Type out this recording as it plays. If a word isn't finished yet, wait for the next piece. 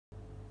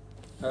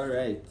All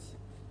right.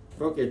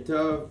 Boker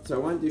Tov. So I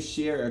wanted to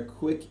share a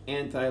quick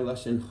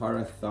anti-Lashon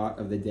Hara thought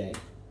of the day.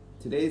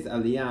 Today's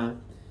Aliyah,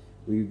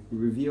 we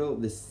reveal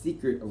the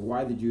secret of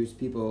why the Jewish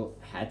people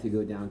had to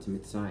go down to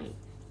Mitzrayim.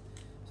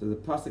 So the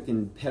pasuk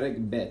in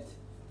Perek Bet,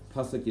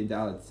 pasuk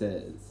Yudalet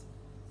says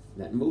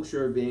that Moshe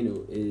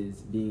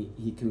Rabbeinu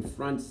he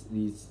confronts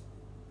these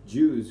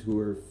Jews who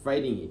are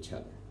fighting each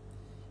other,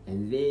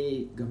 and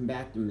they come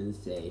back to him and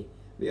say,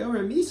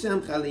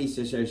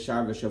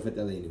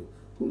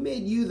 who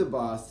made you the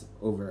boss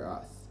over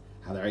us?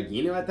 Are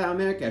you going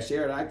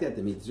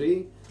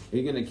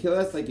to kill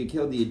us like you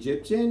killed the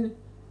Egyptian?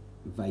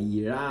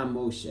 Vayira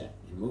Moshe.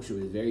 And Moshe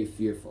was very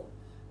fearful.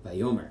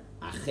 Vayomer,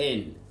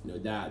 Achen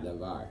noda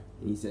davar.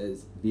 And he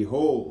says,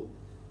 behold,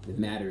 the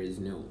matter is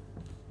known.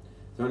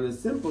 So on a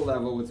simple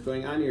level, what's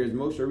going on here is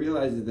Moshe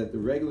realizes that the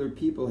regular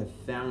people have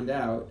found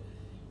out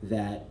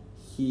that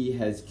he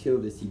has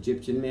killed this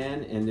Egyptian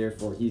man, and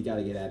therefore he's got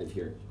to get out of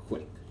here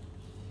quick.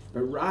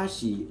 But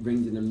Rashi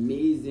brings an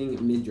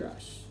amazing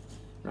midrash.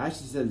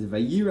 Rashi says,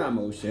 Vayira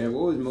Moshe.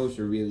 What was Moshe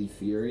really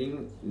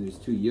fearing? And there's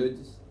two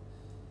yuds.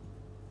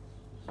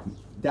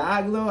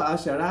 Daglo al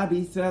sharab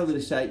Yisrael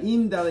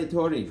l'shayim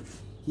daletorim.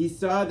 He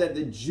saw that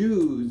the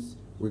Jews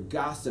were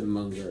gossip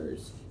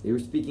mongers. They were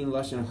speaking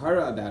Lashon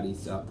Hara about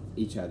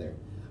each other.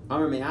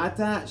 Amar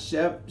me'ata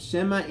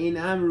shema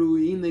inam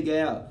ru'in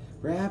legael.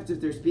 Perhaps if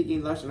they're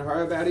speaking Lashon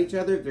Hara about each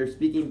other, if they're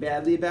speaking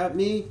badly about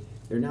me,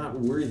 they're not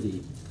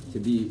worthy to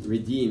be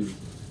redeemed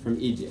from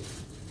Egypt.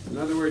 In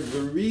other words,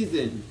 the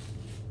reason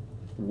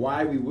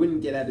why we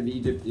wouldn't get out of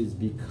Egypt is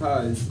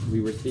because we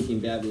were speaking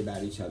badly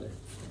about each other.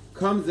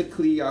 Comes the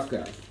Kli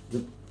Yakar,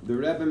 the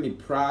Rebbe in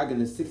Prague in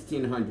the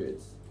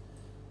 1600s,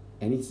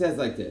 and he says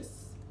like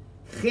this: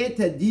 the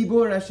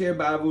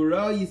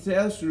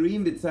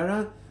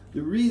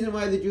reason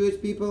why the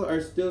Jewish people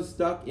are still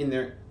stuck in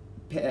their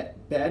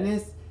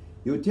badness,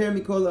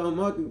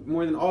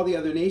 more than all the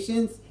other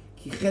nations,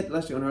 speaking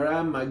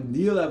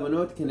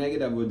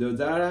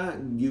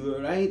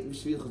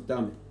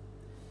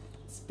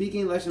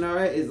Lashon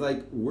Hara is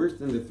like worse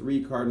than the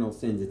three cardinal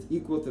sins. It's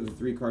equal to the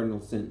three cardinal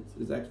sins.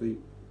 It's actually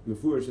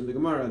mefurish in the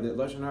Gemara that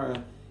Lashon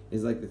Hara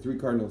is like the three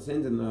cardinal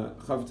sins, and the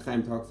Chafetz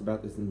Chaim talks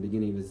about this in the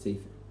beginning of his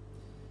Sefer.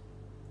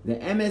 The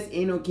MS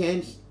Eino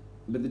Kench,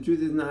 but the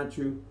truth is not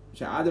true.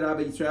 But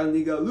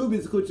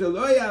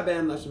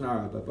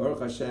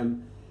Baruch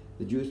Hashem,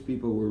 the Jewish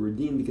people were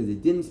redeemed because they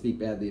didn't speak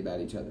badly about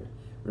each other.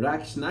 We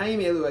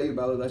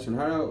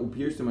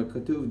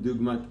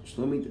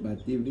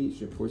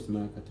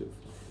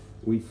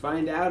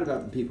find out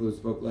about the people who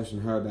spoke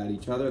Lashon Hara about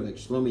each other, like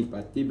Shlomit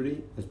Bat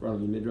Dibri, as brought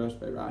in the Midrash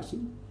by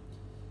Rashi.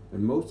 But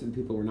most of the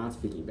people were not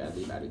speaking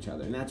badly about each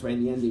other, and that's why in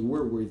the end they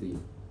were worthy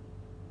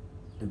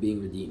of being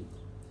redeemed.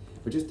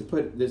 But just to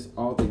put this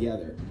all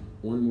together,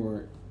 one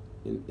more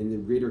in the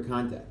greater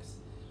context.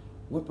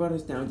 What brought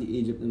us down to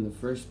Egypt in the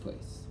first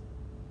place?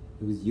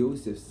 It was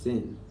Yosef's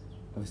sin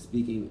of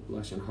speaking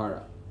Lashon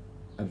Hara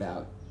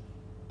about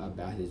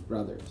his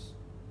brothers.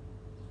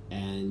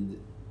 And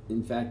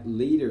in fact,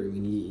 later,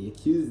 when he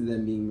accused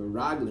them being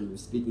meraglim of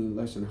speaking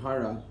Lashon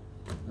Hara,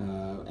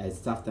 as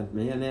Saftat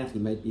Mehanech, he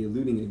might be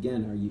alluding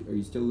again, are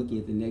you still looking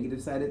at the negative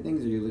side of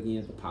things, or are you looking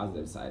at the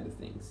positive side of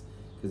things?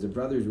 Because the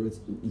brothers were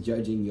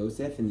judging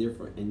Yosef, and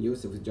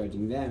Yosef was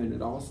judging them, and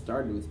it all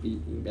started with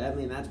speaking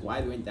badly, and that's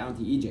why they went down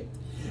to Egypt.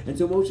 And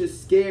so Moshe is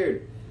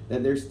scared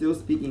that they're still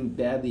speaking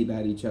badly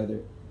about each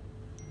other.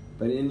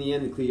 But in the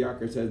end, the Kli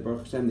Yakar says,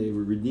 Baruch Hashem, they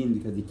were redeemed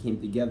because they came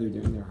together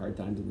during their hard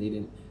times and they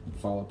didn't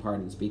fall apart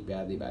and speak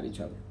badly about each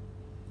other.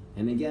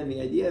 And again,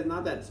 the idea is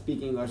not that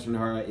speaking Lashon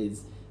Hara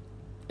is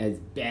as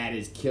bad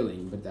as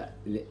killing, but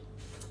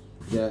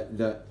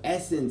the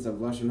essence of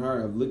Lashon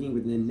Hara, of looking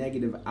with a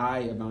negative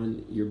eye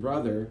upon your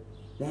brother,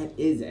 that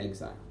is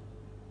exile.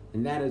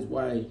 And that is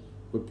what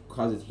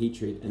causes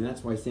hatred. And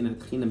that's why Sinat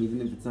Chinam,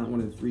 even if it's not one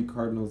of the three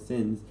cardinal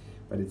sins,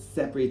 but it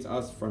separates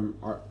us from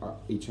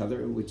each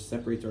other, which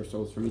separates our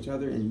souls from each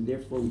other, and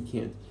therefore we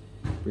can't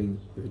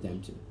bring the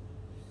redemption.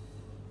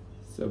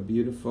 So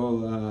beautiful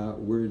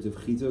words of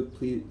Chizuk.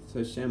 Please,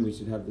 Hashem, we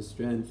should have the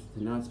strength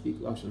to not speak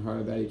Lashon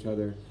Hara about each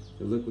other,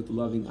 to look with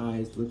loving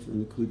eyes, to look for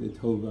the Nekuda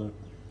Tova,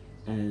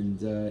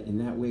 and in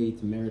that way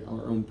to merit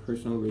our own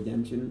personal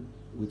redemption,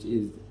 which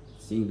is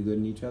seeing the good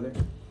in each other,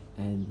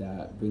 and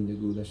bring the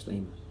Gula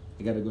Shlema.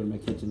 I got to go to my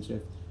kitchen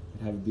shift,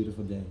 but have a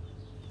beautiful day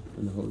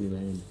on the Holy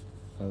Land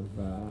of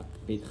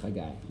Beit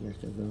Chagai.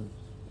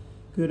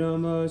 Good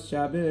almost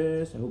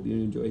Shabbos. I hope you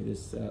enjoyed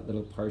this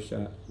little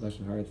Parsha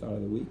Lashon Hara thought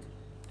of the week.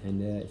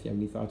 And if you have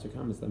any thoughts or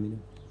comments, let me know.